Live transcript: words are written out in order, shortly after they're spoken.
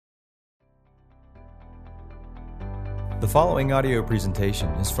The following audio presentation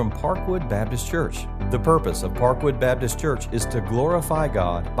is from Parkwood Baptist Church. The purpose of Parkwood Baptist Church is to glorify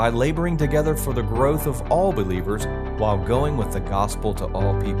God by laboring together for the growth of all believers while going with the gospel to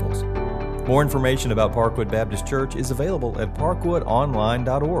all peoples. More information about Parkwood Baptist Church is available at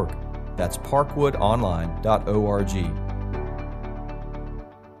parkwoodonline.org. That's parkwoodonline.org.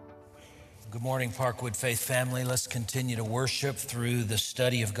 Good morning, Parkwood Faith family. Let's continue to worship through the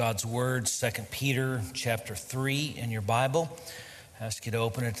study of God's Word, 2 Peter chapter 3 in your Bible. I ask you to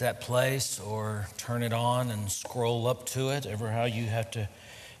open it to that place or turn it on and scroll up to it, ever how you have to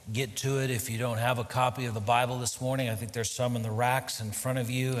get to it. If you don't have a copy of the Bible this morning, I think there's some in the racks in front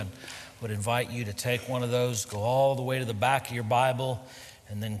of you, and would invite you to take one of those, go all the way to the back of your Bible,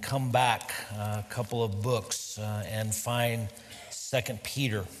 and then come back a couple of books and find 2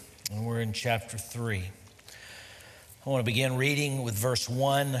 Peter. And we're in chapter 3. I want to begin reading with verse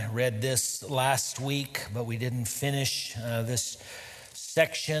 1. I read this last week, but we didn't finish this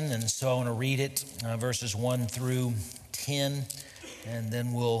section, and so I want to read it, verses 1 through 10, and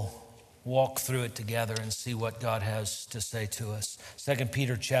then we'll walk through it together and see what God has to say to us. 2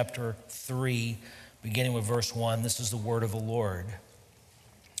 Peter chapter 3, beginning with verse 1. This is the word of the Lord.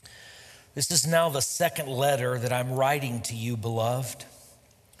 This is now the second letter that I'm writing to you, beloved.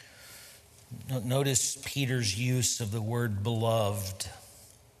 Notice Peter's use of the word beloved,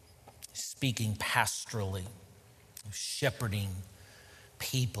 speaking pastorally, shepherding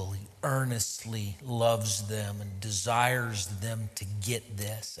people. He earnestly loves them and desires them to get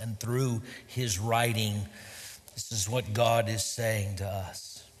this. And through his writing, this is what God is saying to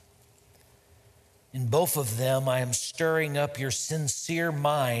us. In both of them, I am stirring up your sincere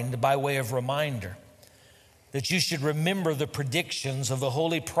mind by way of reminder, that you should remember the predictions of the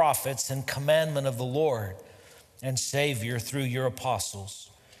holy prophets and commandment of the Lord and Savior through your apostles.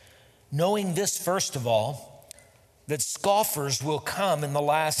 Knowing this, first of all, that scoffers will come in the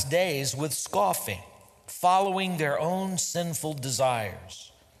last days with scoffing, following their own sinful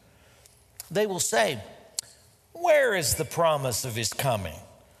desires. They will say, where is the promise of his coming?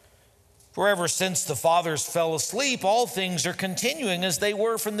 For ever since the fathers fell asleep, all things are continuing as they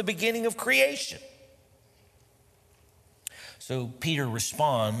were from the beginning of creation. So Peter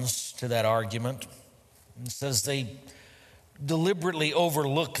responds to that argument and says they deliberately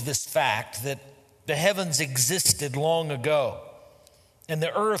overlook this fact that the heavens existed long ago, and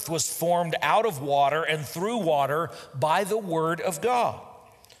the earth was formed out of water and through water by the word of God.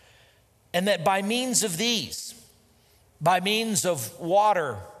 And that by means of these, by means of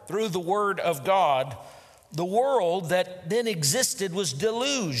water through the word of God, the world that then existed was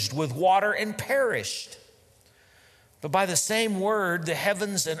deluged with water and perished. But by the same word, the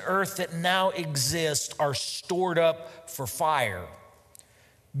heavens and earth that now exist are stored up for fire,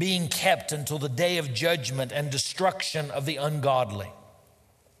 being kept until the day of judgment and destruction of the ungodly.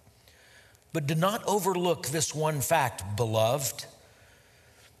 But do not overlook this one fact, beloved,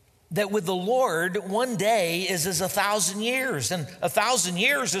 that with the Lord, one day is as 1,000 years, and 1,000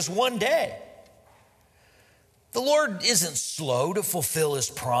 years is one day. The Lord isn't slow to fulfill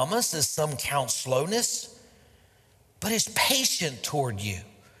his promise, as some count slowness, but is patient toward you,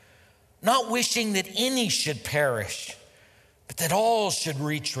 not wishing that any should perish, but that all should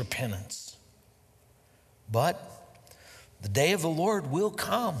reach repentance. But the day of the Lord will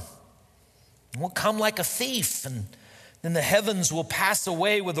come. It will come like a thief, and then the heavens will pass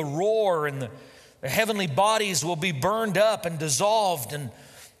away with a roar, and the heavenly bodies will be burned up and dissolved, and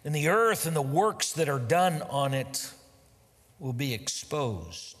the earth and the works that are done on it will be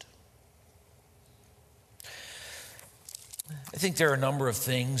exposed. I think there are a number of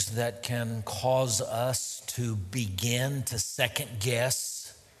things that can cause us to begin to second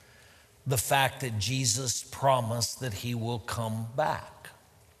guess the fact that Jesus promised that he will come back.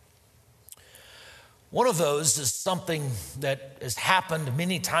 One of those is something that has happened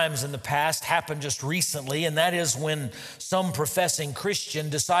many times in the past, happened just recently, and that is when some professing Christian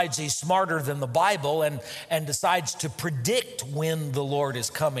decides he's smarter than the Bible and decides to predict when the Lord is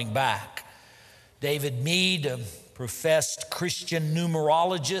coming back. David Meade, a professed Christian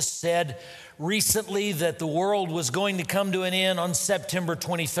numerologist, said recently that the world was going to come to an end on September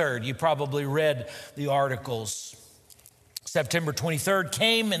 23rd. You probably read the articles. September 23rd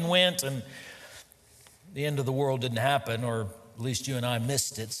came and went, and the end of the world didn't happen, or at least you and I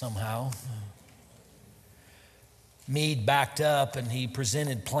missed it somehow. Meade backed up and he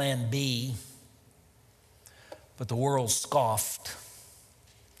presented Plan B, but the world scoffed.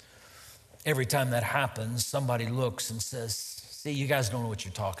 Every time that happens, somebody looks and says, see, you guys don't know what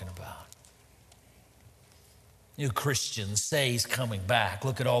you're talking about. You Christians say he's coming back.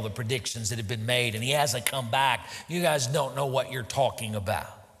 Look at all the predictions that have been made, and he hasn't come back. You guys don't know what you're talking about.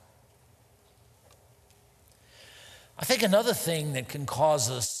 I think another thing that can cause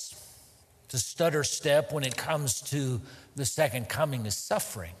us to stutter step when it comes to the second coming is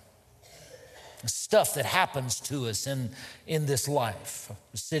suffering. The stuff that happens to us in this life. I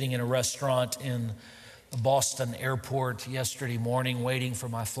was sitting in a restaurant in the Boston airport yesterday morning waiting for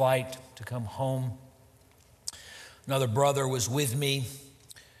my flight to come home. Another brother was with me,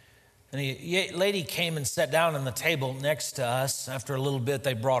 and a lady came and sat down on the table next to us. After a little bit,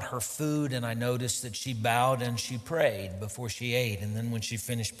 they brought her food, and I noticed that she bowed and she prayed before she ate. And then when she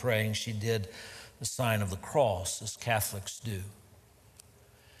finished praying, she did the sign of the cross, as Catholics do.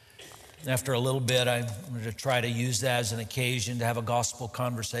 After a little bit, I wanted to try to use that as an occasion to have a gospel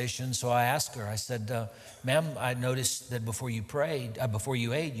conversation. So I asked her, I said, ma'am, I noticed that before you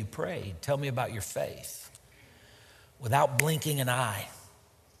ate, you prayed. Tell me about your faith. Without blinking an eye,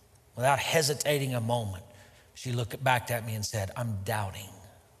 without hesitating a moment, she looked back at me and said, I'm doubting.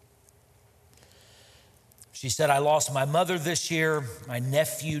 She said, I lost my mother this year. My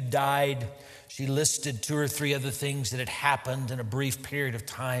nephew died. She listed 2 or 3 other things that had happened in a brief period of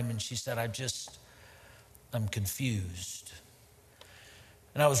time. And she said, I'm confused.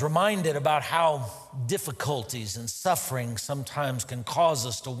 And I was reminded about how difficulties and suffering sometimes can cause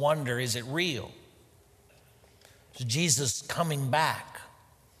us to wonder, is it real? Is Jesus coming back?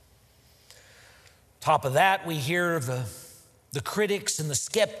 Top of that, we hear the critics and the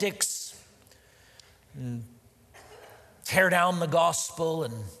skeptics tear down the gospel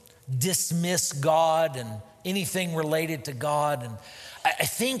and dismiss God and anything related to God. And I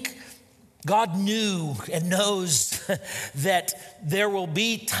think God knew and knows that there will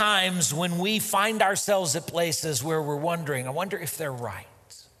be times when we find ourselves at places where we're wondering, I wonder if they're right.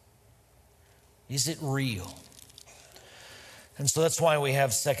 Is it real? And so that's why we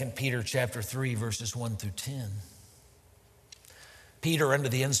have 2 Peter chapter 3, verses 1 through 10. Peter, under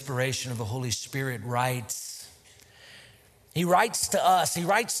the inspiration of the Holy Spirit, writes. He writes to us, he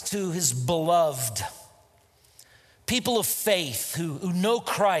writes to his beloved, people of faith who know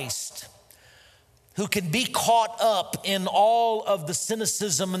Christ, who can be caught up in all of the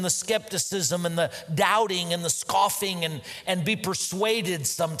cynicism and the skepticism and the doubting and the scoffing and be persuaded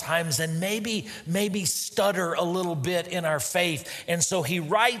sometimes and maybe stutter a little bit in our faith. And so he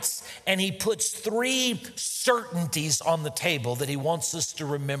writes and he puts 3 certainties on the table that he wants us to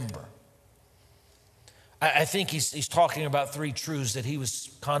remember. I think he's talking about 3 truths that he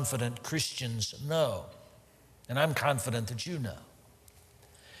was confident Christians know. And I'm confident that you know.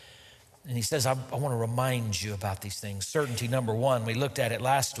 And he says, I want to remind you about these things. Certainty number 1, we looked at it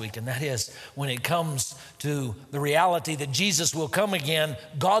last week, and that is when it comes to the reality that Jesus will come again,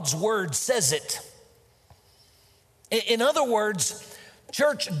 God's word says it. In other words,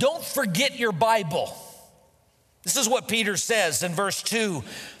 church, don't forget your Bible. This is what Peter says in verse 2.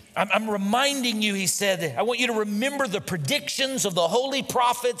 I'm reminding you, he said, I want you to remember the predictions of the holy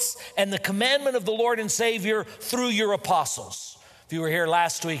prophets and the commandment of the Lord and Savior through your apostles. If you were here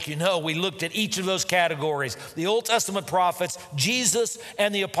last week, you know we looked at each of those categories, the Old Testament prophets, Jesus,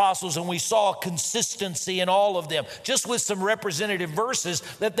 and the apostles, and we saw consistency in all of them, just with some representative verses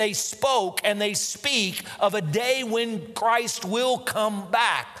that they spoke and they speak of a day when Christ will come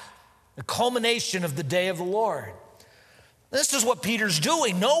back, the culmination of the day of the Lord. This is what Peter's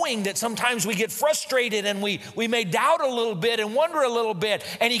doing, knowing that sometimes we get frustrated and we may doubt a little bit and wonder a little bit.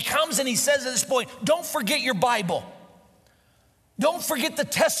 And he comes and he says at this point, don't forget your Bible. Don't forget the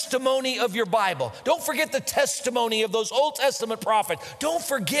testimony of your Bible. Don't forget the testimony of those Old Testament prophets. Don't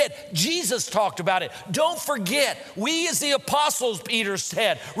forget, Jesus talked about it. Don't forget, we as the apostles, Peter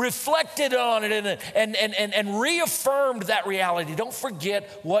said, reflected on it and reaffirmed that reality. Don't forget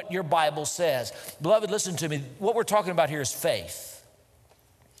what your Bible says. Beloved, listen to me. What we're talking about here is faith.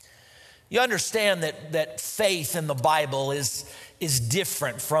 You understand that faith in the Bible is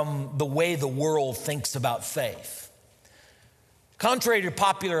different from the way the world thinks about faith. Contrary to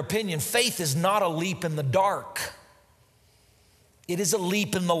popular opinion, faith is not a leap in the dark. It is a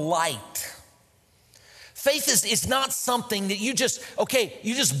leap in the light. Faith is not something that you just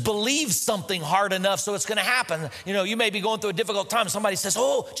believe something hard enough so it's going to happen. You know, you may be going through a difficult time. Somebody says,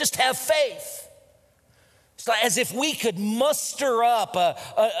 oh, just have faith. It's like as if we could muster up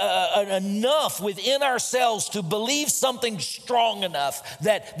enough within ourselves to believe something strong enough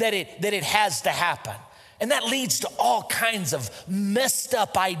that it has to happen. And that leads to all kinds of messed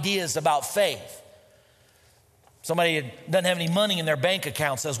up ideas about faith. Somebody who doesn't have any money in their bank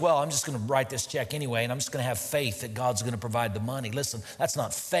account says, well, I'm just going to write this check anyway, and I'm just going to have faith that God's going to provide the money. Listen, that's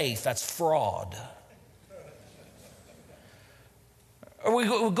not faith, that's fraud. Or we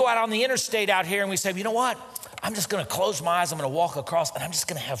go out on the interstate out here and we say, you know what? I'm just going to close my eyes. I'm going to walk across and I'm just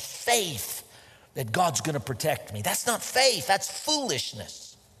going to have faith that God's going to protect me. That's not faith. That's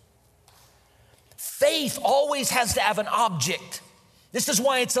foolishness. Faith always has to have an object. This is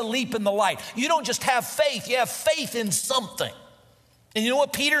why it's a leap in the light. You don't just have faith. You have faith in something. And you know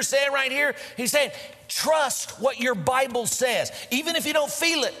what Peter's saying right here? He's saying, trust what your Bible says. Even if you don't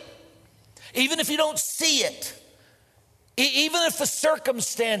feel it. Even if you don't see it. Even if the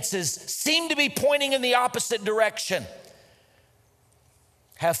circumstances seem to be pointing in the opposite direction.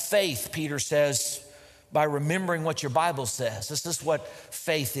 Have faith, Peter says, by remembering what your Bible says. This is what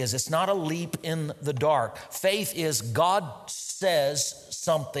faith is. It's not a leap in the dark. Faith is God says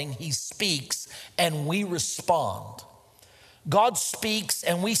something, He speaks, and we respond. God speaks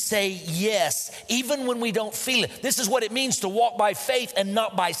and we say yes, even when we don't feel it. This is what it means to walk by faith and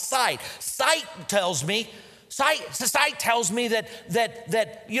not by sight. Sight tells me that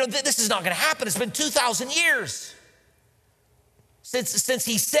this is not going to happen. It's been 2,000 years since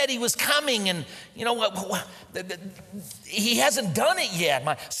He said He was coming, and you know what? He hasn't done it yet.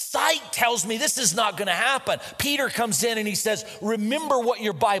 My sight tells me this is not going to happen. Peter comes in and he says, remember what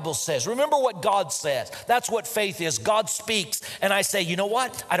your Bible says. Remember what God says. That's what faith is. God speaks, and I say, you know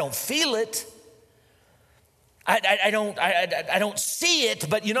what? I don't feel it. I don't see it,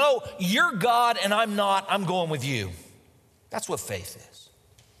 but you know, you're God and I'm not. I'm going with you. That's what faith is.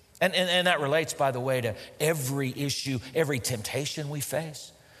 And that relates, by the way, to every issue, every temptation we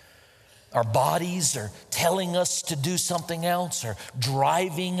face. Our bodies are telling us to do something else, or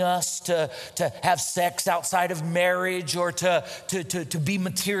driving us to have sex outside of marriage, or to be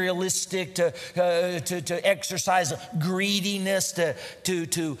materialistic, to exercise greediness,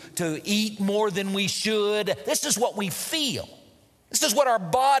 to eat more than we should. This is what we feel. This is what our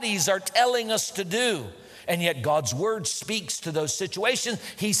bodies are telling us to do. And yet God's word speaks to those situations.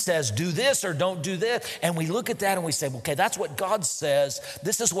 He says, do this or don't do this. And we look at that and we say, okay, that's what God says.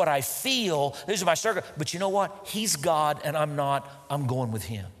 This is what I feel. These are my circle. But you know what? He's God and I'm not. I'm going with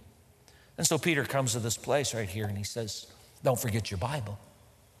Him. And so Peter comes to this place right here and he says, don't forget your Bible.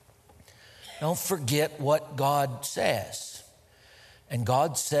 Don't forget what God says. And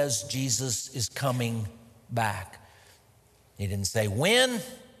God says Jesus is coming back. He didn't say when.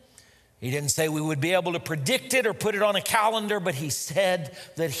 He didn't say we would be able to predict it or put it on a calendar, but He said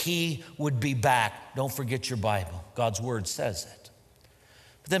that He would be back. Don't forget your Bible. God's word says it.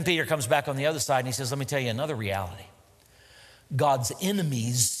 But then Peter comes back on the other side and he says, let me tell you another reality. God's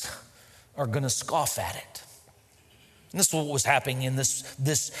enemies are going to scoff at it. And this is what was happening in this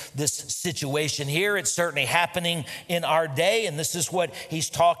situation here. It's certainly happening in our day, and this is what he's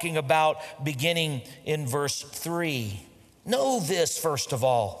talking about beginning in verse 3. Know this, first of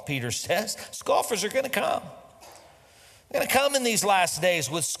all, Peter says, scoffers are going to come. They're going to come in these last days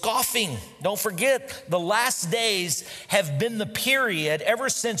with scoffing. Don't forget, the last days have been the period ever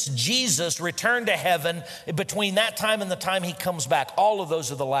since Jesus returned to heaven. Between that time and the time He comes back, all of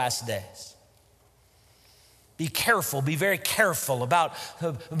those are the last days. Be careful, be very careful about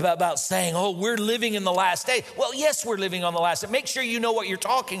saying, oh, we're living in the last day. Well, yes, we're living on the last day. Make sure you know what you're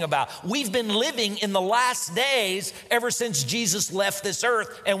talking about. We've been living in the last days ever since Jesus left this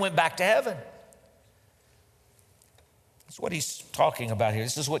earth and went back to heaven. That's what he's talking about here.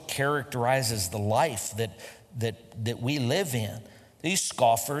 This is what characterizes the life that we live in. These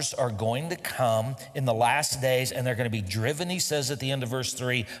scoffers are going to come in the last days, and they're going to be driven, he says at the end of verse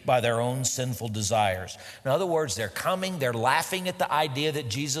 3, by their own sinful desires. In other words, they're coming, they're laughing at the idea that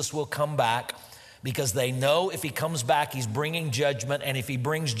Jesus will come back, because they know if He comes back, He's bringing judgment, and if He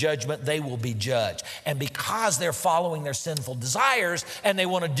brings judgment, they will be judged. And because they're following their sinful desires and they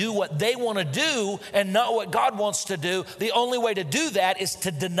want to do what they want to do and not what God wants to do, the only way to do that is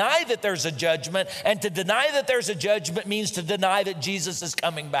to deny that there's a judgment, and to deny that there's a judgment means to deny that Jesus is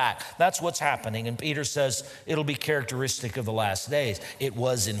coming back. That's what's happening, and Peter says it'll be characteristic of the last days. It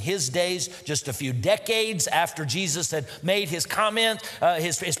was in His days, just a few decades after Jesus had made His comment,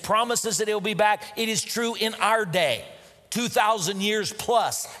 his promises that He'll be back. It is true in our day, 2,000 years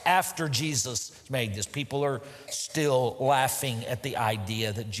plus after Jesus made this. People are still laughing at the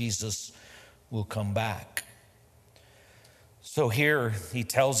idea that Jesus will come back. So here he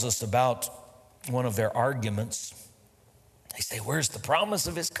tells us about one of their arguments. They say, where's the promise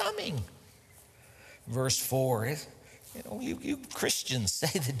of His coming? Verse 4, you Christians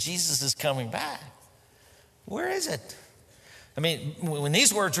say that Jesus is coming back. Where is it? I mean, when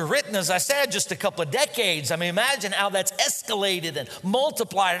these words were written, as I said, just a couple of decades, I mean, imagine how that's escalated and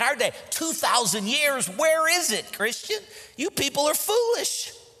multiplied in our day. 2,000 years, where is it, Christian? You people are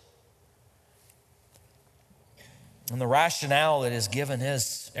foolish. And the rationale that is given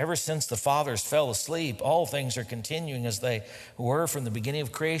is, ever since the fathers fell asleep, all things are continuing as they were from the beginning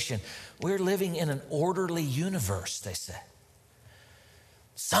of creation. We're living in an orderly universe, they say.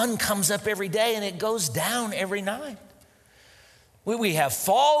 Sun comes up every day and it goes down every night. We have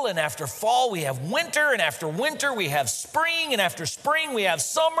fall, and after fall we have winter, and after winter we have spring, and after spring we have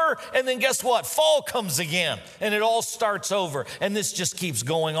summer, and then guess what? Fall comes again, and it all starts over. And this just keeps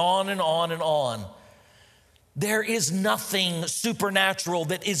going on and on and on. There is nothing supernatural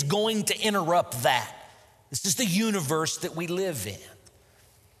that is going to interrupt that. This is the universe that we live in.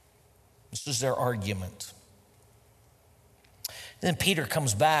 This is their argument. Then Peter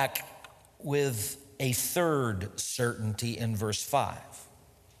comes back with a third certainty in verse 5.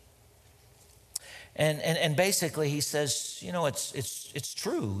 And basically he says, you know, it's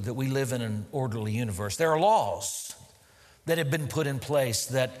true that we live in an orderly universe. There are laws that have been put in place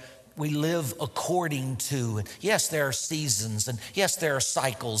that we live according to. And yes, there are seasons, and yes, there are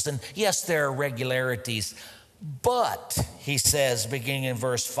cycles, and yes, there are regularities. But, he says, beginning in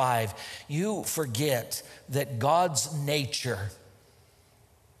verse 5, you forget that God's nature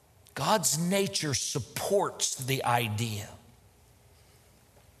supports the idea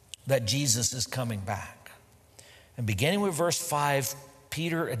that Jesus is coming back. And beginning with verse 5,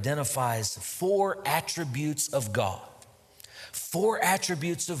 Peter identifies 4 attributes of God. 4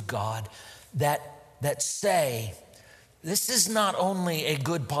 attributes of God that say this is not only a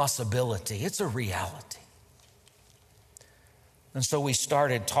good possibility, it's a reality. And so we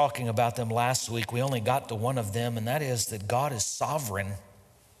started talking about them last week. We only got to one of them, and that is that God is sovereign.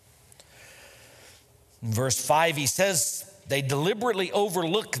 In verse 5, he says they deliberately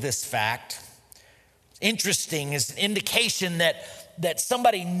overlook this fact. Interesting, is an indication that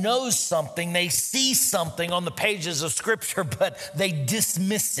somebody knows something, they see something on the pages of Scripture, but they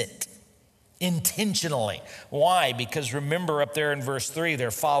dismiss it intentionally. Why? Because remember up there in verse 3, they're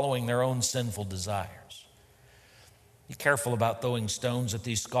following their own sinful desires. Be careful about throwing stones at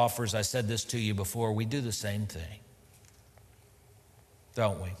these scoffers. I said this to you before. We do the same thing,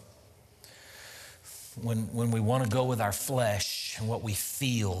 don't we? When we want to go with our flesh and what we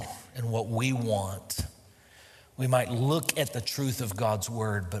feel and what we want, we might look at the truth of God's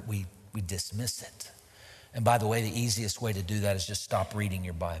word, but we dismiss it. And by the way, the easiest way to do that is just stop reading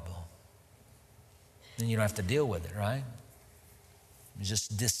your Bible. Then you don't have to deal with it, right? You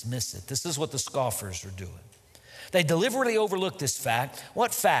just dismiss it. This is what the scoffers are doing. They deliberately overlook this fact.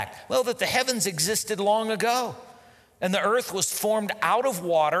 What fact? Well, that the heavens existed long ago, and the earth was formed out of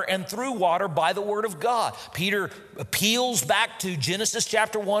water and through water by the word of God. Peter appeals back to Genesis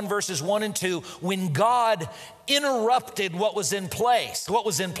chapter 1, verses 1 and 2, when God interrupted what was in place. What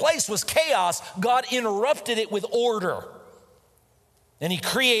was in place was chaos. God interrupted it with order. And he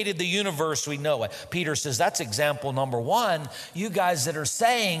created the universe we know it. Peter says, that's example number 1. You guys that are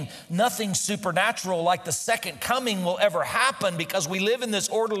saying nothing supernatural like the second coming will ever happen because we live in this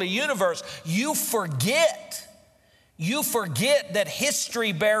orderly universe, you forget that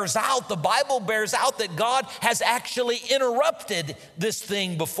history bears out, the Bible bears out that God has actually interrupted this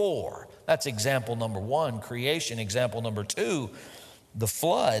thing before. That's example number 1, creation. Example number 2, the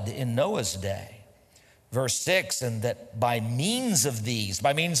flood in Noah's day. Verse 6, and that by means of these,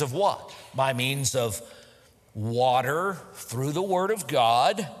 by means of what? By means of water through the word of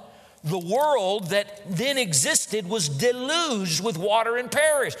God, the world that then existed was deluged with water and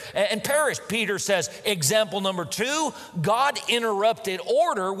perished. Peter says, example number 2, God interrupted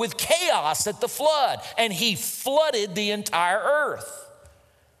order with chaos at the flood, and he flooded the entire earth.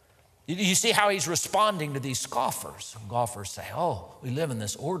 You see how he's responding to these scoffers. Scoffers say, oh, we live in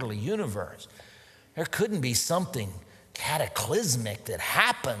this orderly universe. There couldn't be something cataclysmic that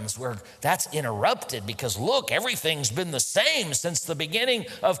happens where that's interrupted because look, everything's been the same since the beginning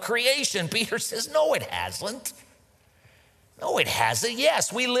of creation. Peter says, no, it hasn't. No, it hasn't.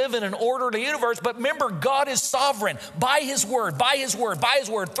 Yes, we live in an orderly universe, but remember, God is sovereign by his word, by his word, by his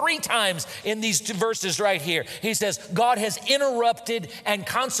word. 3 times in these 2 verses right here, he says, God has interrupted, and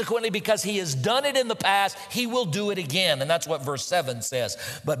consequently, because he has done it in the past, he will do it again. And that's what verse 7 says.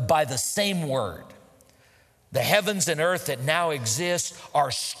 But by the same word, the heavens and earth that now exist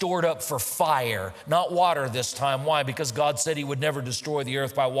are stored up for fire, not water this time. Why? Because God said he would never destroy the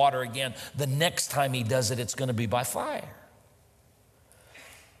earth by water again. The next time he does it, it's going to be by fire.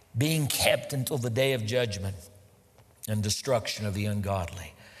 Being kept until the day of judgment and destruction of the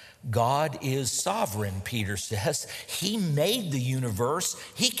ungodly. God is sovereign, Peter says. He made the universe.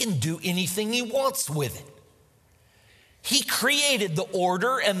 He can do anything he wants with it. He created the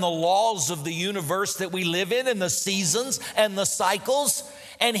order and the laws of the universe that we live in, and the seasons and the cycles,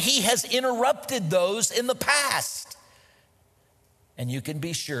 and he has interrupted those in the past. And you can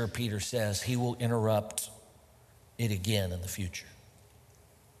be sure, Peter says, he will interrupt it again in the future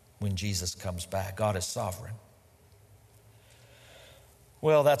when Jesus comes back. God is sovereign.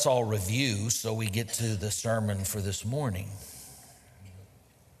 Well, that's all review, so we get to the sermon for this morning.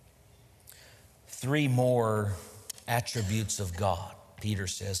 3 more attributes of God. Peter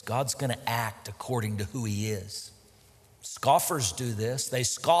says God's going to act according to who he is. Scoffers do this. They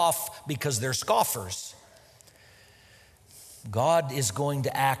scoff because they're scoffers. God is going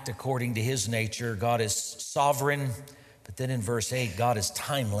to act according to his nature. God is sovereign. But then in verse 8, God is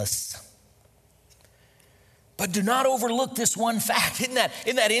timeless. But do not overlook this one fact. Isn't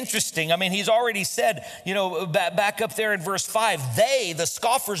that interesting? I mean, he's already said, back up there in verse 5, they, the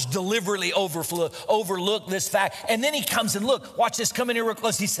scoffers, deliberately overlook this fact. And then he comes and look, watch this, come in here real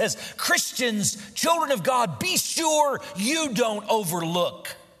close. He says, Christians, children of God, be sure you don't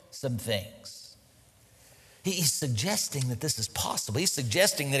overlook some things. He's suggesting that this is possible. He's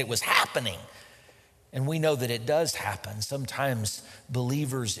suggesting that it was happening. And we know that it does happen. Sometimes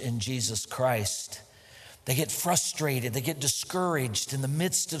believers in Jesus Christ, they get frustrated, they get discouraged in the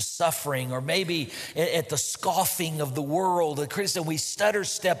midst of suffering, or maybe at the scoffing of the world, the criticism. We stutter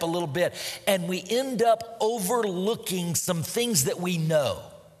step a little bit, and we end up overlooking some things that we know.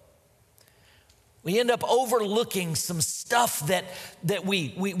 We end up overlooking some stuff that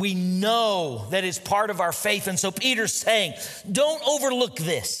we know that is part of our faith. And so Peter's saying, don't overlook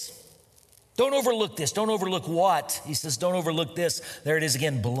this. Don't overlook this. Don't overlook what? He says, don't overlook this. There it is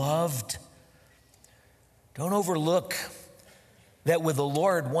again, beloved. Don't overlook that with the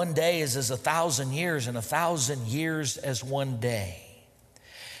Lord, one day is as 1,000 years, and 1,000 years as one day.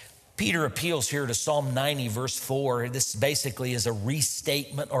 Peter appeals here to Psalm 90, verse 4. This basically is a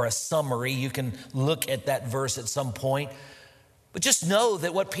restatement or a summary. You can look at that verse at some point. But just know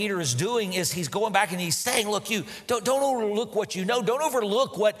that what Peter is doing is he's going back and he's saying, look, you don't overlook what you know. Don't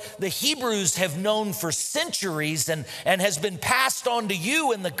overlook what the Hebrews have known for centuries and has been passed on to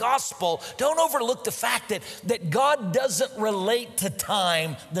you in the gospel. Don't overlook the fact that God doesn't relate to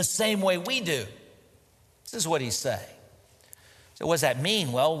time the same way we do. This is what he's saying. So what does that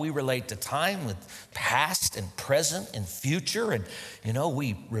mean? Well, we relate to time with past and present and future. And,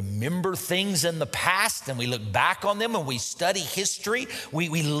 we remember things in the past and we look back on them and we study history.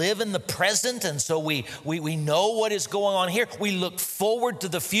 We live in the present, and so we know what is going on here. We look forward to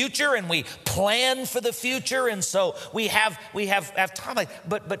the future and we plan for the future. And so we have time.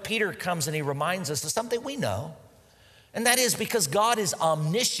 But Peter comes and he reminds us of something we know. And that is because God is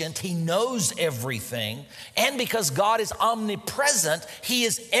omniscient, he knows everything. And because God is omnipresent, he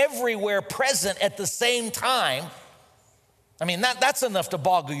is everywhere present at the same time. I mean, that's enough to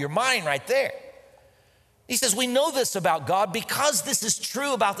boggle your mind right there. He says, we know this about God because this is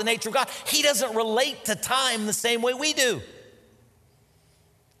true about the nature of God. He doesn't relate to time the same way we do.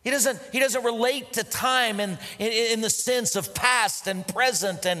 He doesn't relate to time in the sense of past and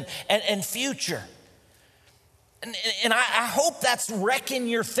present and future. And I hope that's wrecking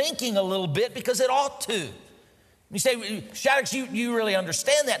your thinking a little bit, because it ought to. You say, Shaddix, you really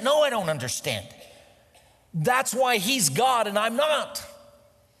understand that? No, I don't understand it. That's why he's God and I'm not.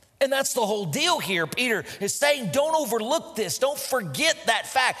 And that's the whole deal here. Peter is saying, don't overlook this. Don't forget that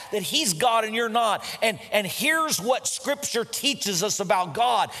fact that he's God and you're not. And here's what Scripture teaches us about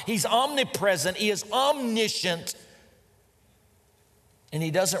God. He's omnipresent. He is omniscient. And he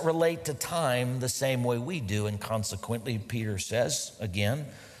doesn't relate to time the same way we do. And consequently, Peter says, again,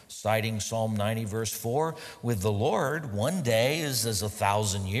 citing Psalm 90, verse 4, with the Lord, one day is as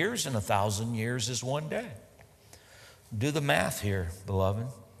 1,000 years, and 1,000 years is one day. Do the math here, beloved.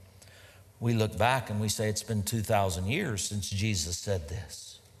 We look back and we say it's been 2,000 years since Jesus said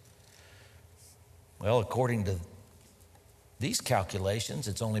this. Well, according to these calculations,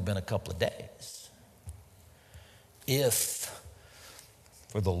 it's only been a couple of days. If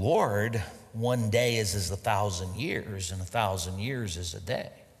for the Lord, one day is as 1,000 years, and 1,000 years is a day.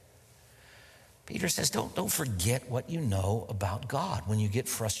 Peter says, don't forget what you know about God. When you get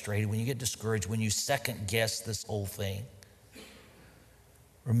frustrated, when you get discouraged, when you second guess this whole thing,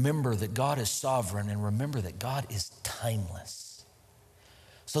 remember that God is sovereign, and remember that God is timeless.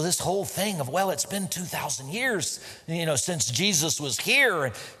 So this whole thing of, well, it's been 2,000 years, since Jesus was here,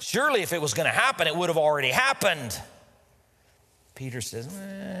 and surely if it was going to happen, it would have already happened. Peter says,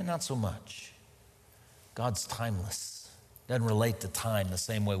 not so much. God's timeless. Doesn't relate to time the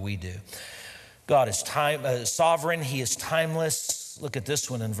same way we do. God is sovereign. He is timeless. Look at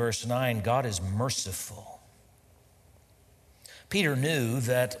this one in verse 9. God is merciful. Peter knew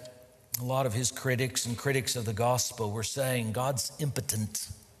that a lot of his critics and critics of the gospel were saying God's impotent.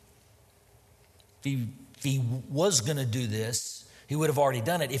 If he was going to do this, He would have already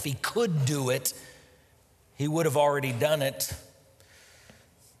done it. If he could do it, he would have already done it.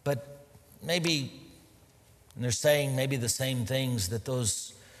 But maybe, and they're saying maybe the same things that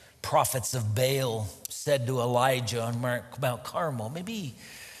those prophets of Baal said to Elijah on Mount Carmel. Maybe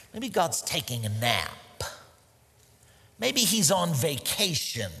God's taking a nap. Maybe he's on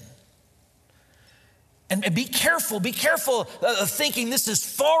vacation. And be careful of thinking this is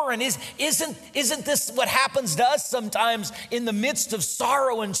foreign. Isn't this what happens to us sometimes in the midst of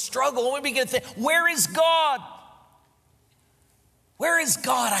sorrow and struggle? When we begin to think, where is God? Where is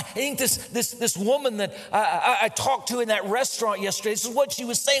God? I think this woman that I talked to in that restaurant yesterday, this is what she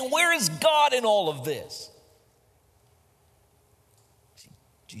was saying. Where is God in all of this?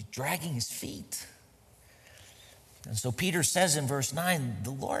 She's dragging his feet. And so Peter says in verse 9,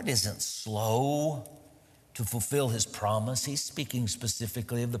 the Lord isn't slow to fulfill his promise. He's speaking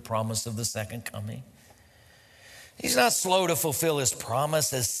specifically of the promise of the second coming. He's not slow to fulfill his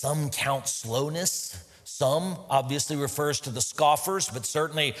promise, as some count slowness. Some obviously refers to the scoffers, but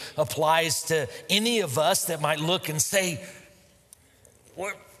certainly applies to any of us that might look and say,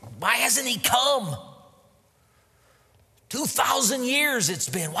 why hasn't he come? 2,000 years it's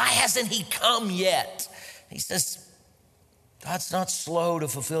been. Why hasn't he come yet? He says, God's not slow to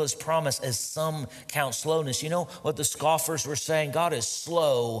fulfill his promise, as some count slowness. You know what the scoffers were saying? God is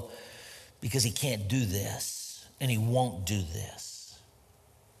slow because he can't do this, and he won't do this.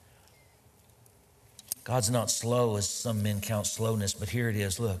 God's not slow as some men count slowness, but here it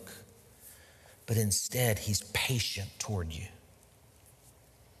is, look. But instead, he's patient toward you.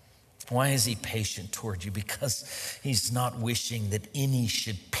 Why is he patient toward you? Because he's not wishing that any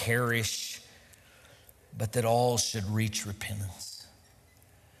should perish, but that all should reach repentance.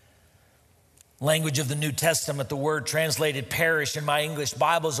 Language of the New Testament, the word translated perish in my English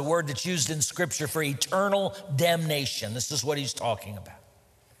Bible is a word that's used in Scripture for eternal damnation. This is what he's talking about.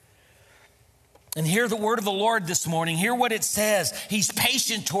 And hear the word of the Lord this morning. Hear what it says. He's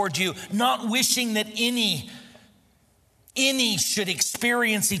patient toward you, not wishing that any should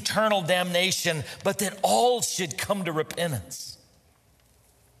experience eternal damnation, but that all should come to repentance.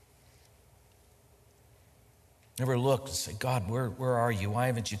 Never look and say, God, where are you? Why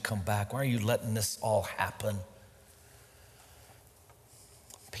haven't you come back? Why are you letting this all happen?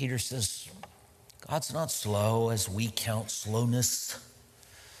 Peter says, God's not slow as we count slowness.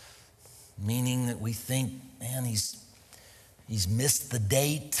 Meaning that we think, man, he's missed the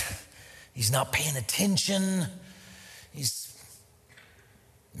date. He's not paying attention.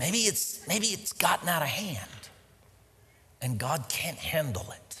 Maybe it's gotten out of hand, and God can't handle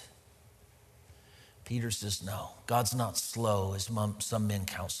it. Peter says, no, God's not slow as some men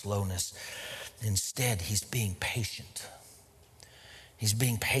count slowness. Instead, he's being patient. He's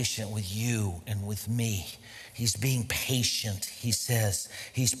being patient with you and with me. He's being patient, he says.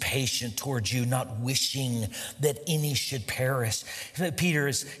 He's patient towards you, not wishing that any should perish. Peter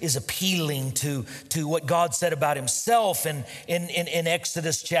is appealing to what God said about himself in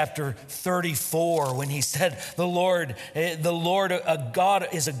Exodus chapter 34, when he said, the Lord a God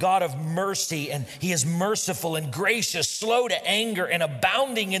is a God of mercy, and he is merciful and gracious, slow to anger, and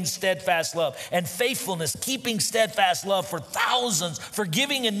abounding in steadfast love and faithfulness, keeping steadfast love for thousands,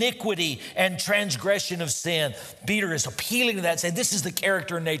 forgiving iniquity and transgression of sin. Peter is appealing to that, saying this is the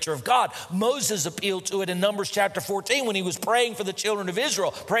character and nature of God. Moses appealed to it in Numbers chapter 14 when he was praying for the children of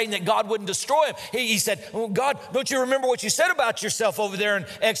Israel, praying that God wouldn't destroy him. He said, oh, God, don't you remember what you said about yourself over there in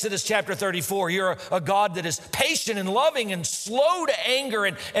Exodus chapter 34? You're a God that is patient and loving and slow to anger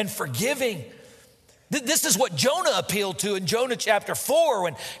and forgiving. This is what Jonah appealed to in Jonah chapter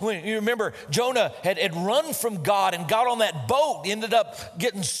 4, when you remember Jonah had run from God and got on that boat, ended up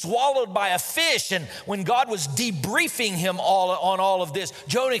getting swallowed by a fish. And when God was debriefing him on all of this,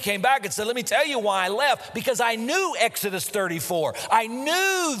 Jonah came back and said, let me tell you why I left, because I knew Exodus 34. I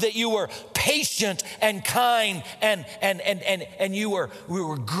knew that you were patient and kind and we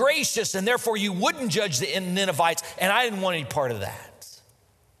were gracious, and therefore you wouldn't judge the Ninevites, and I didn't want any part of that.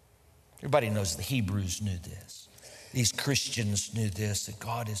 Everybody knows the Hebrews knew this. These Christians knew this, that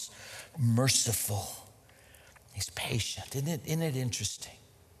God is merciful. He's patient. Isn't it interesting?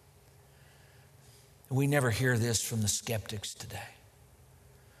 We never hear this from the skeptics today.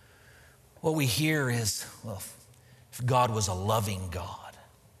 What we hear is, well, if God was a loving God,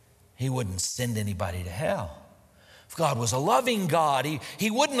 he wouldn't send anybody to hell. If God was a loving God, he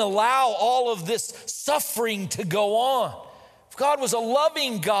wouldn't allow all of this suffering to go on. If God was a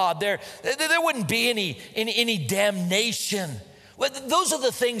loving God, there wouldn't be any damnation. Those are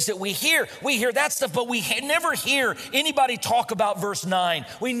the things that we hear. We hear that stuff, but we never hear anybody talk about verse 9.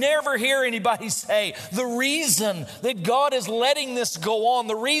 We never hear anybody say the reason that God is letting this go on,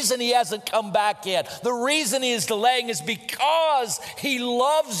 the reason he hasn't come back yet, the reason he is delaying is because he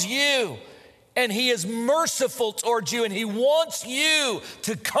loves you and he is merciful towards you and he wants you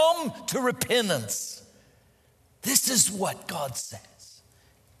to come to repentance. This is what God says,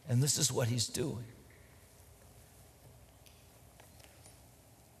 and this is what he's doing.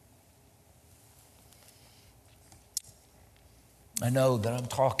 I know that I'm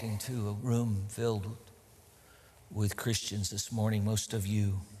talking to a room filled with Christians this morning. Most of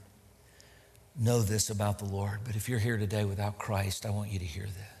you know this about the Lord, but if you're here today without Christ, I want you to hear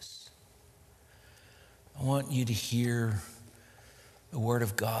this. I want you to hear the Word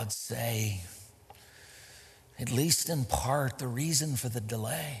of God say, at least in part, the reason for the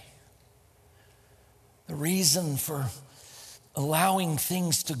delay, the reason for allowing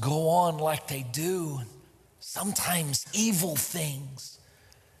things to go on like they do, sometimes evil things,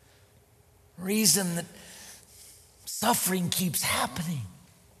 reason that suffering keeps happening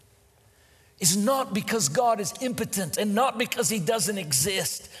is not because God is impotent and not because he doesn't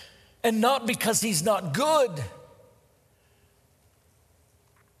exist and not because he's not good,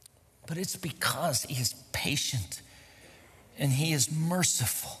 but it's because he is patient and he is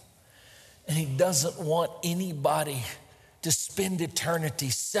merciful and he doesn't want anybody to spend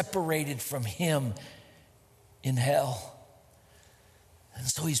eternity separated from him in hell. And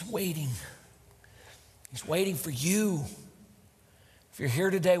so he's waiting. He's waiting for you. If you're here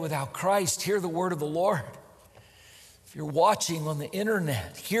today without Christ, hear the word of the Lord. If you're watching on the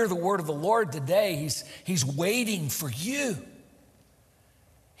internet, hear the word of the Lord today. He's waiting for you.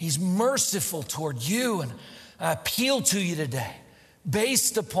 He's merciful toward you. And I appeal to you today,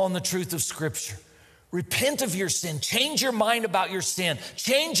 based upon the truth of Scripture. Repent of your sin. Change your mind about your sin.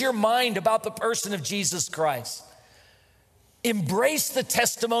 Change your mind about the person of Jesus Christ. Embrace the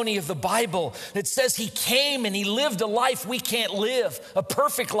testimony of the Bible that says he came and he lived a life we can't live, a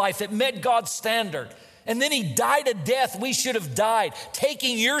perfect life that met God's standard. And then he died a death we should have died,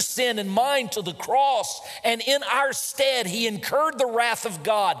 taking your sin and mine to the cross. And in our stead, he incurred the wrath of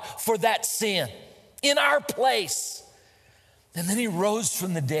God for that sin in our place. And then he rose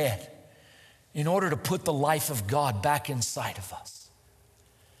from the dead in order to put the life of God back inside of us.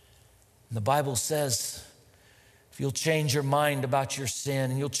 And the Bible says, if you'll change your mind about your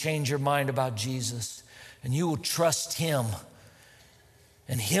sin and you'll change your mind about Jesus and you will trust him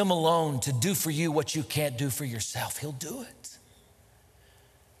and him alone to do for you what you can't do for yourself, he'll do it.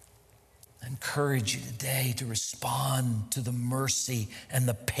 I encourage you today to respond to the mercy and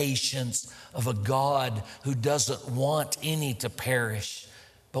the patience of a God who doesn't want any to perish,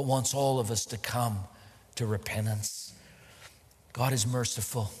 but wants all of us to come to repentance. God is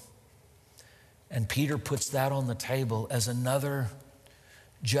merciful. And Peter puts that on the table as another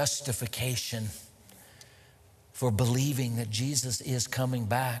justification for believing that Jesus is coming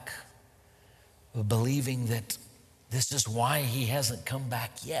back, for believing that this is why he hasn't come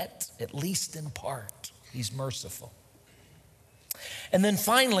back yet, at least in part. He's merciful. And then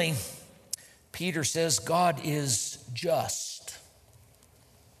finally, Peter says God is just.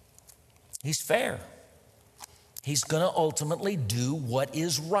 He's fair. He's going to ultimately do what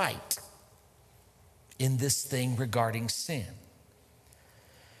is right in this thing regarding sin.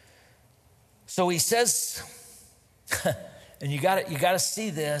 So he says, and you got to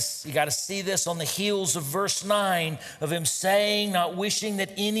see this. You got to see this on the heels of verse 9 of him saying, not wishing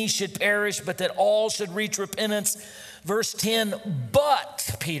that any should perish, but that all should reach repentance. Verse 10,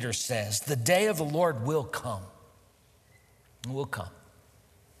 but Peter says, the day of the Lord will come. It will come.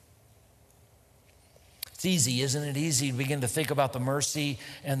 It's easy, isn't it? Easy to begin to think about the mercy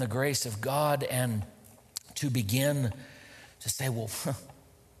and the grace of God and to begin to say, well,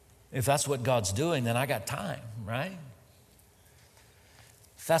 if that's what God's doing, then I got time, right?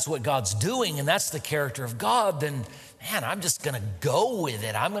 If that's what God's doing and that's the character of God, then, man, I'm just going to go with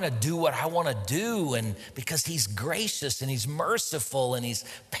it. I'm going to do what I want to do, and because he's gracious and he's merciful and he's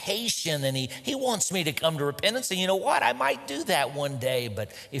patient and he wants me to come to repentance. And you know what? I might do that one day,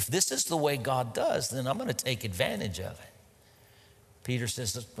 but if this is the way God does, then I'm going to take advantage of it. Peter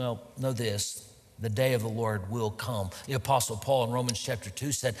says, well, know this. The day of the Lord will come. The Apostle Paul in Romans chapter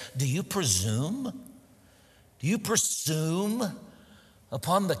 2 said, do you presume? Do you presume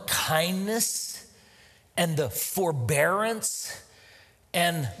upon the kindness and the forbearance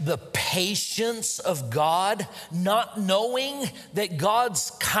and the patience of God, not knowing that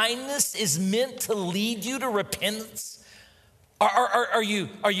God's kindness is meant to lead you to repentance? Are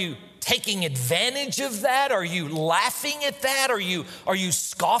you taking advantage of that? Are you laughing at that? Are you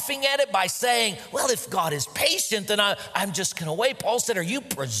scoffing at it by saying, well, if God is patient, then I'm just going to wait? Paul said, are you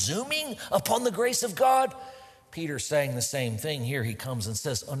presuming upon the grace of God? Peter's saying the same thing here. He comes and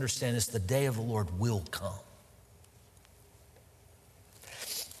says, understand this, the day of the Lord will come.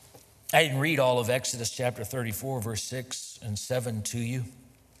 I didn't read all of Exodus chapter 34, verse 6 and 7 to you.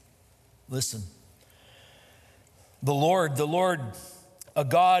 Listen. The Lord, a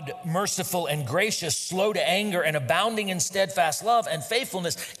God merciful and gracious, slow to anger and abounding in steadfast love and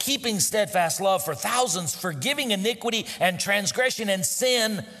faithfulness, keeping steadfast love for thousands, forgiving iniquity and transgression and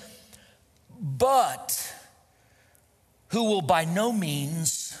sin, but who will by no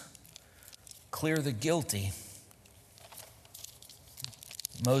means clear the guilty.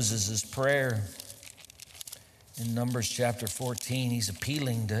 Moses' prayer in Numbers chapter 14, he's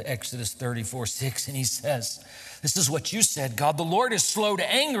appealing to Exodus 34:6, and he says, this is what you said, God, the Lord is slow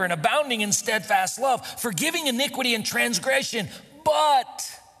to anger and abounding in steadfast love, forgiving iniquity and transgression,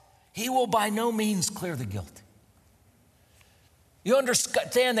 but he will by no means clear the guilty. You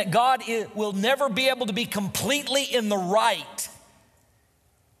understand that God will never be able to be completely in the right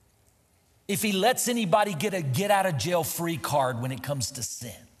if he lets anybody get a get out of jail free card when it comes to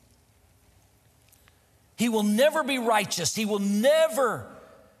sin. He will never be righteous. He will never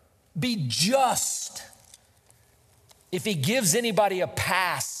be just if he gives anybody a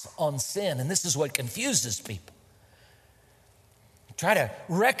pass on sin. And this is what confuses people. Try to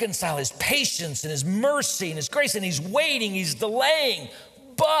reconcile his patience and his mercy and his grace, and he's waiting, he's delaying.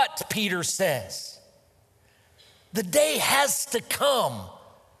 But, Peter says, the day has to come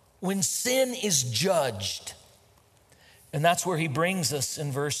when sin is judged. And that's where he brings us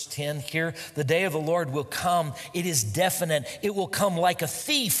in verse 10 here. The day of the Lord will come. It is definite. It will come like a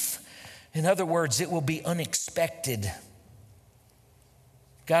thief. In other words, it will be unexpected.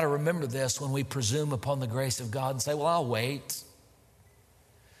 Got to remember this when we presume upon the grace of God and say, well, I'll wait.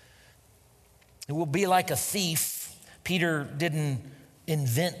 It will be like a thief. Peter didn't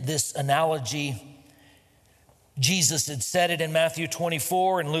invent this analogy. Jesus had said it in Matthew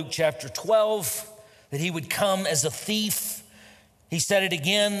 24 and Luke chapter 12, that he would come as a thief. He said it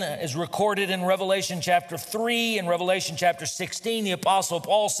again as recorded in Revelation chapter 3 and Revelation chapter 16. The Apostle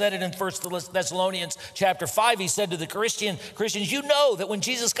Paul said it in 1 Thessalonians chapter 5. He said to the Christians, you know that when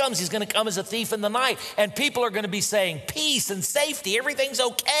Jesus comes, he's going to come as a thief in the night. And people are going to be saying, peace and safety, everything's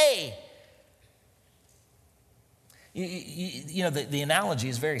okay. You know, the analogy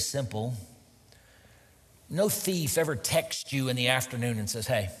is very simple. No thief ever texts you in the afternoon and says,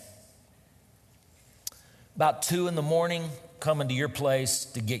 hey, about 2 a.m, coming to your place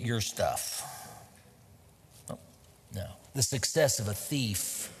to get your stuff. Oh, no. The success of a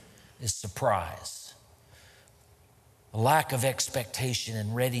thief is surprise, a lack of expectation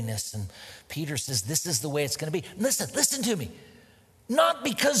and readiness. And Peter says, this is the way it's going to be. Listen to me. Not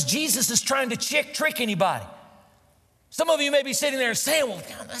because Jesus is trying to trick anybody. Some of you may be sitting there and saying, well,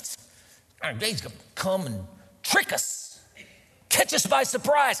 he's going to come and trick us, catch us by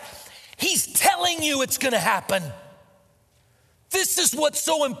surprise. He's telling you it's going to happen. This is what's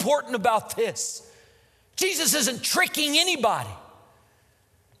so important about this. Jesus isn't tricking anybody.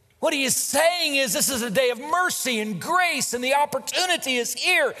 What he is saying is this is a day of mercy and grace, and the opportunity is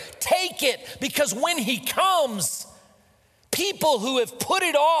here. Take it, because when he comes, people who have put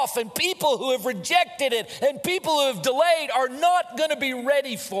it off and people who have rejected it and people who have delayed are not going to be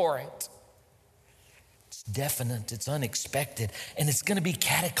ready for it. It's definite, it's unexpected, and it's going to be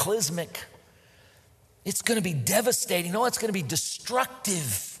cataclysmic. It's going to be devastating. No, it's going to be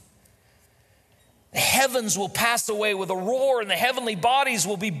destructive. The heavens will pass away with a roar, and the heavenly bodies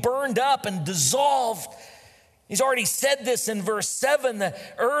will be burned up and dissolved. He's already said this in verse 7, the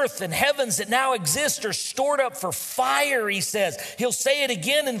earth and heavens that now exist are stored up for fire, he says. He'll say it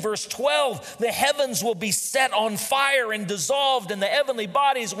again in verse 12, the heavens will be set on fire and dissolved, and the heavenly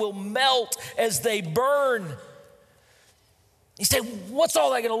bodies will melt as they burn. You say, what's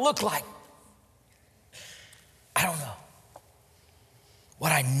all that going to look like? I don't know.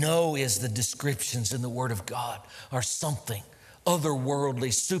 What I know is the descriptions in the Word of God are something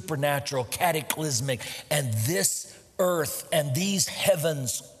otherworldly, supernatural, cataclysmic, and this earth and these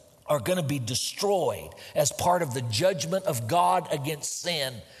heavens are going to be destroyed as part of the judgment of God against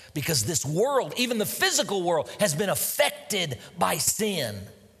sin, because this world, even the physical world, has been affected by sin.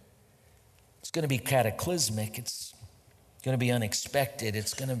 It's going to be cataclysmic. It's going to be unexpected.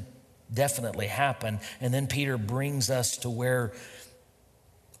 It's going to definitely happen. And then Peter brings us to where,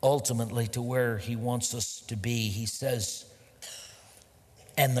 ultimately, to where he wants us to be. He says,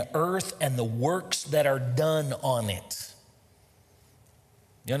 and the earth and the works that are done on it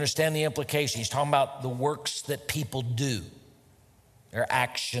You understand the implication? He's talking about the works that people do, their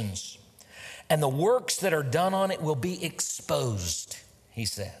actions. And the works that are done on it will be exposed, he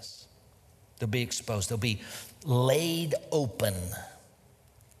says. They'll be exposed. They'll be laid open.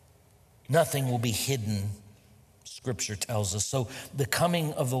 Nothing will be hidden, Scripture tells us. So the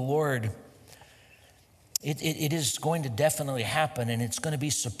coming of the Lord, it is going to definitely happen, and it's going to be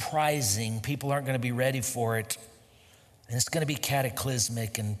surprising. People aren't going to be ready for it. And it's going to be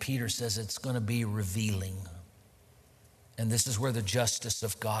cataclysmic, and Peter says it's going to be revealing. And this is where the justice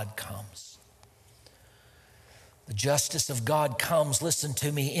of God comes. The justice of God comes, listen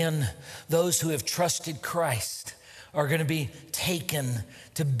to me, in those who have trusted Christ are going to be taken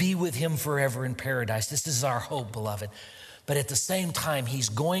to be with him forever in paradise. This is our hope, beloved. But at the same time, he's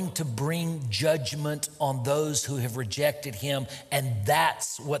going to bring judgment on those who have rejected him, and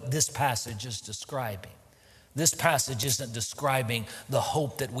that's what this passage is describing. This passage isn't describing the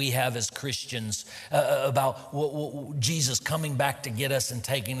hope that we have as Christians about Jesus coming back to get us and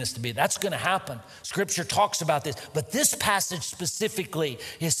taking us to be. That's going to happen. Scripture talks about this. But this passage specifically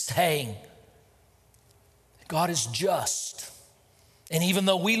is saying God is just. And even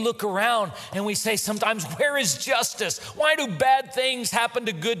though we look around and we say sometimes, where is justice? Why do bad things happen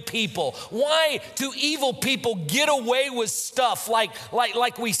to good people? Why do evil people get away with stuff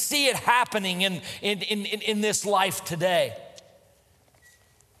like we see it happening in this life today?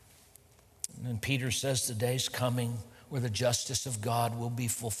 And Peter says the day's coming where the justice of God will be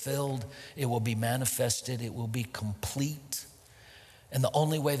fulfilled. It will be manifested. It will be complete. And the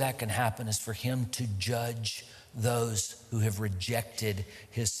only way that can happen is for him to judge those who have rejected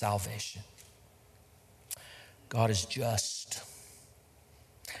his salvation. God is just.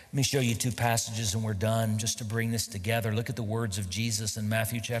 Let me show you two passages and we're done, just to bring this together. Look at the words of Jesus in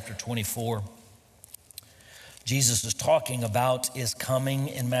Matthew chapter 24. Jesus is talking about his coming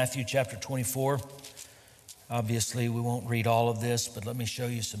in Matthew chapter 24. Obviously, we won't read all of this, but let me show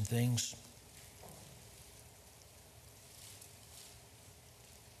you some things.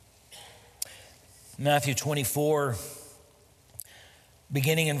 Matthew 24,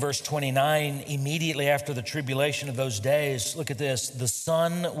 beginning in verse 29, immediately after the tribulation of those days, look at this. The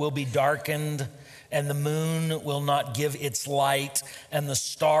sun will be darkened and the moon will not give its light, and the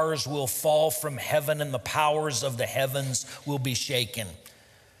stars will fall from heaven and the powers of the heavens will be shaken.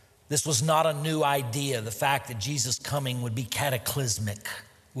 This was not a new idea. The fact that Jesus' coming would be cataclysmic,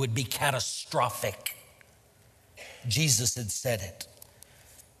 would be catastrophic. Jesus had said it.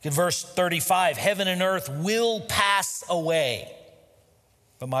 In verse 35, heaven and earth will pass away,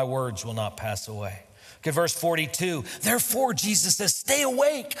 but my words will not pass away. Look at verse 42. Therefore, Jesus says, stay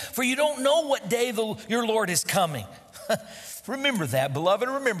awake, for you don't know what day your Lord is coming. Remember that, beloved.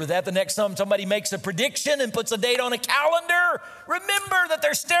 Remember that. The next time somebody makes a prediction and puts a date on a calendar, remember that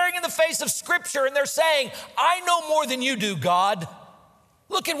they're staring in the face of Scripture and they're saying, I know more than you do, God.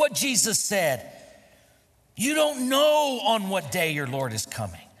 Look at what Jesus said. You don't know on what day your Lord is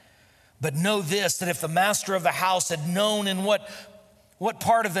coming. But know this, that if the master of the house had known in what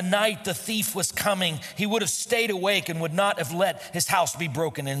part of the night the thief was coming, he would have stayed awake and would not have let his house be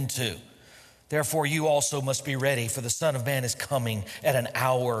broken into. Therefore, you also must be ready, for the Son of Man is coming at an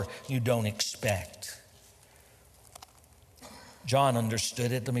hour you don't expect. John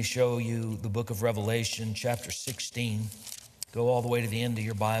understood it. Let me show you the book of Revelation, chapter 16. Go all the way to the end of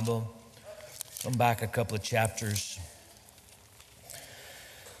your Bible. Come back a couple of chapters.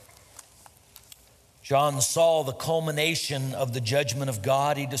 John saw the culmination of the judgment of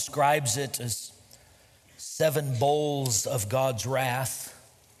God. He describes it as 7 bowls of God's wrath.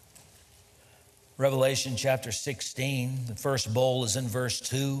 Revelation chapter 16, the first bowl is in verse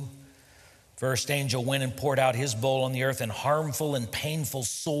 2. First angel went and poured out his bowl on the earth, and harmful and painful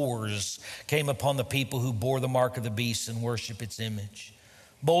sores came upon the people who bore the mark of the beast and worship its image.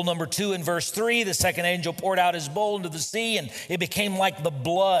 Bowl number 2 in verse 3, the second angel poured out his bowl into the sea, and it became like the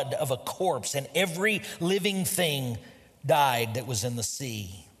blood of a corpse, and every living thing died that was in the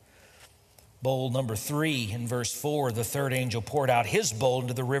sea. Bowl number 3 in verse 4, the third angel poured out his bowl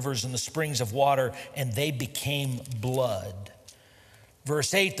into the rivers and the springs of water, and they became blood.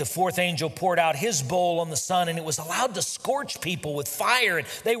 Verse 8, the fourth angel poured out his bowl on the sun, and it was allowed to scorch people with fire. And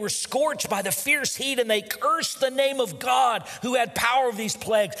they were scorched by the fierce heat, and they cursed the name of God who had power of these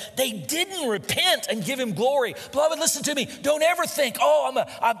plagues. They didn't repent and give him glory. Beloved, listen to me. Don't ever think,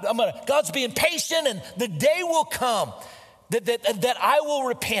 God's being patient, and the day will come that I will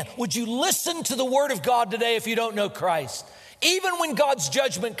repent. Would you listen to the word of God today if you don't know Christ? Even when God's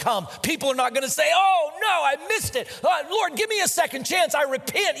judgment comes, people are not going to say, oh, no, I missed it. Lord, give me a second chance. I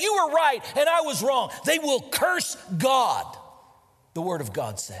repent. You were right and I was wrong. They will curse God. the Word of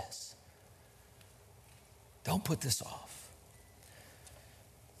God says. Don't put this off.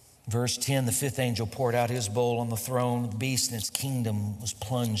 Verse 10, the fifth angel poured out his bowl on the throne of the beast, and its kingdom was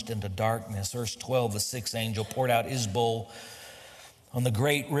plunged into darkness. Verse 12, the sixth angel poured out his bowl on the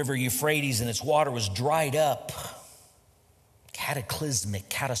great river Euphrates, and its water was dried up. Cataclysmic,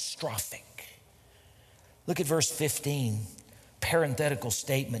 catastrophic. Look at verse 15. Parenthetical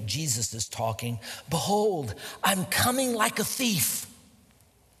statement. Jesus is talking. Behold, I'm coming like a thief.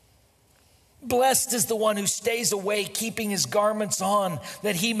 Blessed is the one who stays awake, keeping his garments on,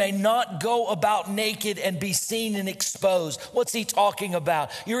 that he may not go about naked and be seen and exposed. What's he talking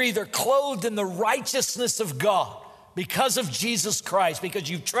about? You're either clothed in the righteousness of God because of Jesus Christ, because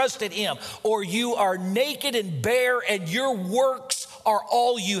you've trusted him, or you are naked and bare and your works are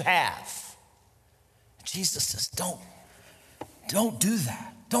all you have. Jesus says, don't do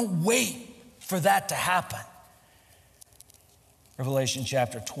that. Don't wait for that to happen. Revelation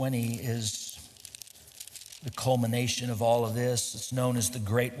chapter 20 is the culmination of all of this. It's known as the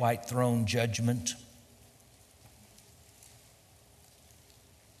Great White Throne Judgment.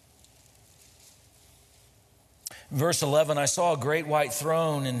 Verse 11, I saw a great white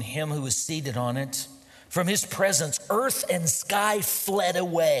throne and him who was seated on it. From his presence, earth and sky fled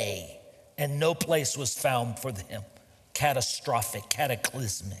away, and no place was found for them. Catastrophic,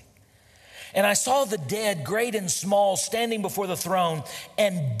 cataclysmic. And I saw the dead, great and small, standing before the throne,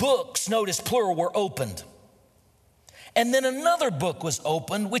 and books, notice plural, were opened. And then another book was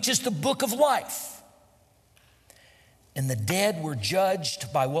opened, which is the book of life. And the dead were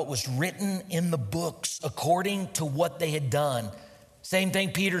judged by what was written in the books according to what they had done. Same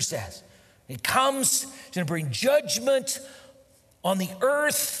thing Peter says. It comes to bring judgment on the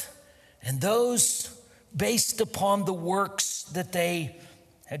earth and those based upon the works that they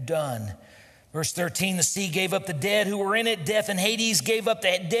had done. Verse 13, the sea gave up the dead who were in it. Death and Hades gave up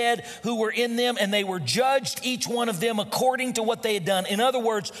the dead who were in them, and they were judged, each one of them, according to what they had done. In other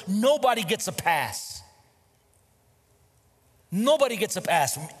words, nobody gets a pass. Nobody gets a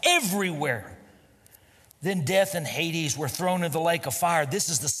pass from everywhere. Then death and Hades were thrown into the lake of fire. This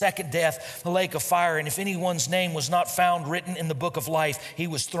is the second death, the lake of fire. And if anyone's name was not found written in the book of life, he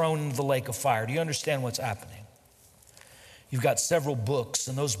was thrown into the lake of fire. Do you understand what's happening? You've got several books,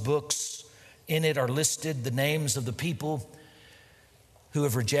 and those books in it are listed the names of the people who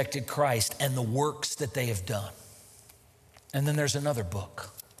have rejected Christ and the works that they have done. And then there's another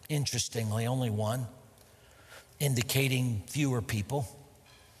book, interestingly, only one, indicating fewer people.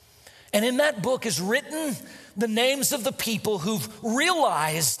 And in that book is written the names of the people who've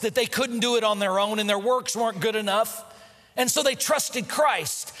realized that they couldn't do it on their own and their works weren't good enough. And so they trusted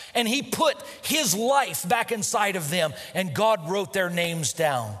Christ, and he put his life back inside of them, and God wrote their names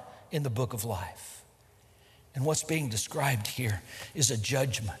down in the book of life. And what's being described here is a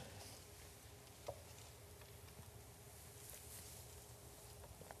judgment.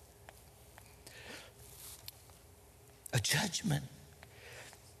 A judgment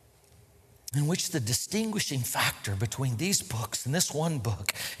in which the distinguishing factor between these books and this one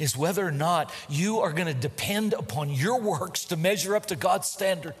book is whether or not you are going to depend upon your works to measure up to God's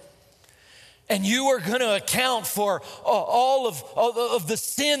standard. And you are going to account for all of the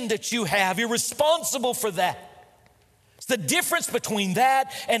sin that you have. You're responsible for that. It's the difference between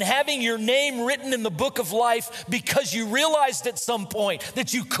that and having your name written in the book of life because you realized at some point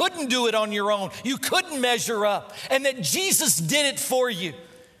that you couldn't do it on your own. You couldn't measure up, and that Jesus did it for you.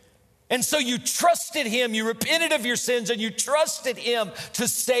 And so you trusted him, you repented of your sins, and you trusted him to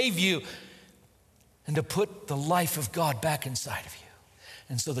save you and to put the life of God back inside of you.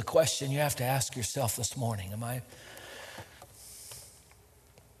 And so the question you have to ask yourself this morning, am I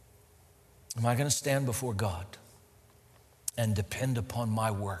going to stand before God and depend upon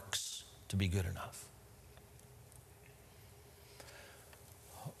my works to be good enough?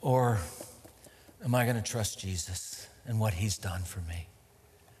 Or am I going to trust Jesus and what he's done for me?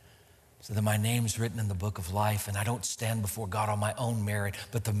 So that my name's written in the book of life, and I don't stand before God on my own merit,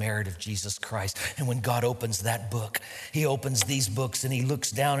 but the merit of Jesus Christ. And when God opens that book, he opens these books and he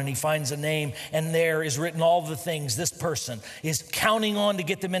looks down and he finds a name, and there is written all the things this person is counting on to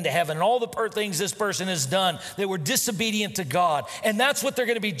get them into heaven, and all the things this person has done that were disobedient to God. And that's what they're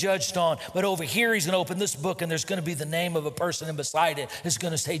going to be judged on. But over here, he's going to open this book, and there's going to be the name of a person, and beside it is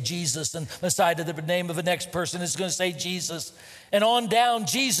going to say Jesus, and beside it, the name of the next person is going to say Jesus. And on down,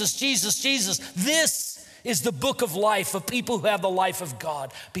 Jesus, Jesus, Jesus. This is the book of life of people who have the life of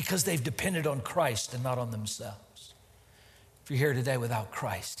God because they've depended on Christ and not on themselves. If you're here today without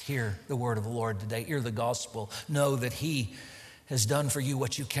Christ, hear the word of the Lord today. Hear the gospel. Know that he has done for you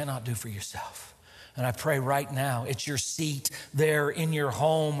what you cannot do for yourself. And I pray right now, it's your seat there in your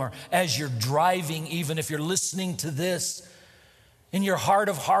home or as you're driving, even if you're listening to this, in your heart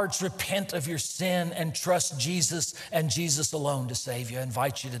of hearts, repent of your sin and trust Jesus and Jesus alone to save you. I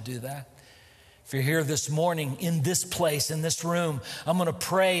invite you to do that. If you're here this morning in this place, in this room, I'm going to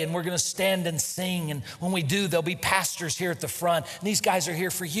pray and we're going to stand and sing. And when we do, there'll be pastors here at the front. And these guys are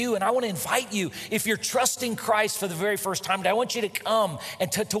here for you. And I want to invite you, if you're trusting Christ for the very first time today, I want you to come and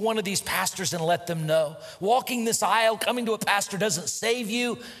to one of these pastors and let them know. Walking this aisle, coming to a pastor doesn't save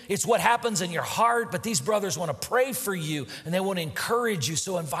you. It's what happens in your heart. But these brothers want to pray for you and they want to encourage you.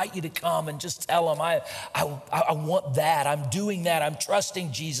 So I invite you to come and just tell them, I want that. I'm doing that. I'm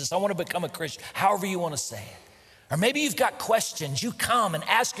trusting Jesus. I want to become a Christian. However you want to say it. Or maybe you've got questions. You come and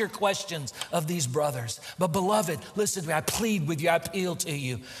ask your questions of these brothers. But beloved, listen to me. I plead with you. I appeal to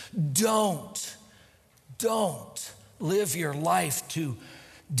you. Don't live your life to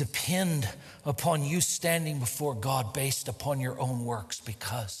depend upon you standing before God based upon your own works,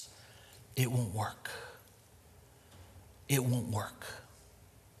 because it won't work. It won't work.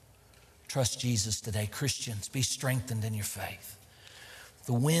 Trust Jesus today. Christians, be strengthened in your faith.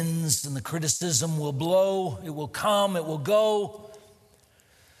 The winds and the criticism will blow, it will come, it will go.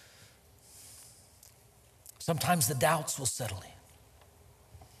 Sometimes the doubts will settle in.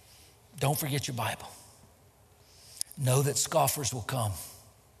 Don't forget your Bible. Know that scoffers will come.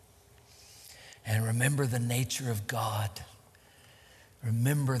 And remember the nature of God.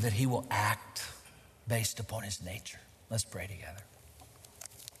 Remember that He will act based upon His nature. Let's pray together.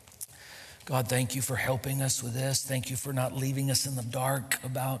 God, thank you for helping us with this. Thank you for not leaving us in the dark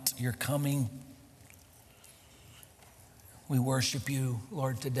about your coming. We worship you,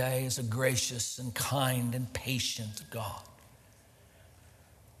 Lord, today as a gracious and kind and patient God.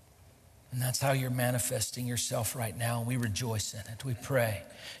 And that's how you're manifesting yourself right now. And we rejoice in it. We pray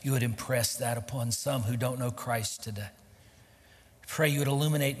you would impress that upon some who don't know Christ today. Pray you would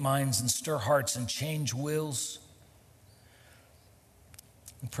illuminate minds and stir hearts and change wills.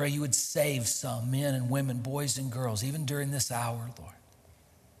 And pray you would save some men and women, boys and girls, even during this hour, Lord.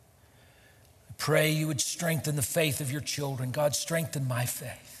 I pray you would strengthen the faith of your children. God, strengthen my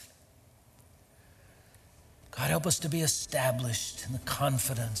faith. God, help us to be established in the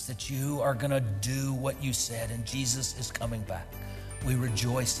confidence that you are going to do what you said and Jesus is coming back. We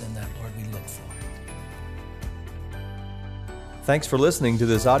rejoice in that, Lord. We look for it. Thanks for listening to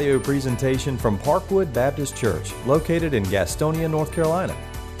this audio presentation from Parkwood Baptist Church, located in Gastonia, North Carolina.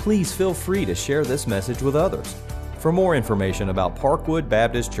 Please feel free to share this message with others. For more information about Parkwood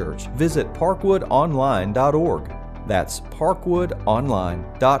Baptist Church, visit parkwoodonline.org. That's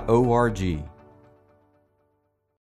parkwoodonline.org.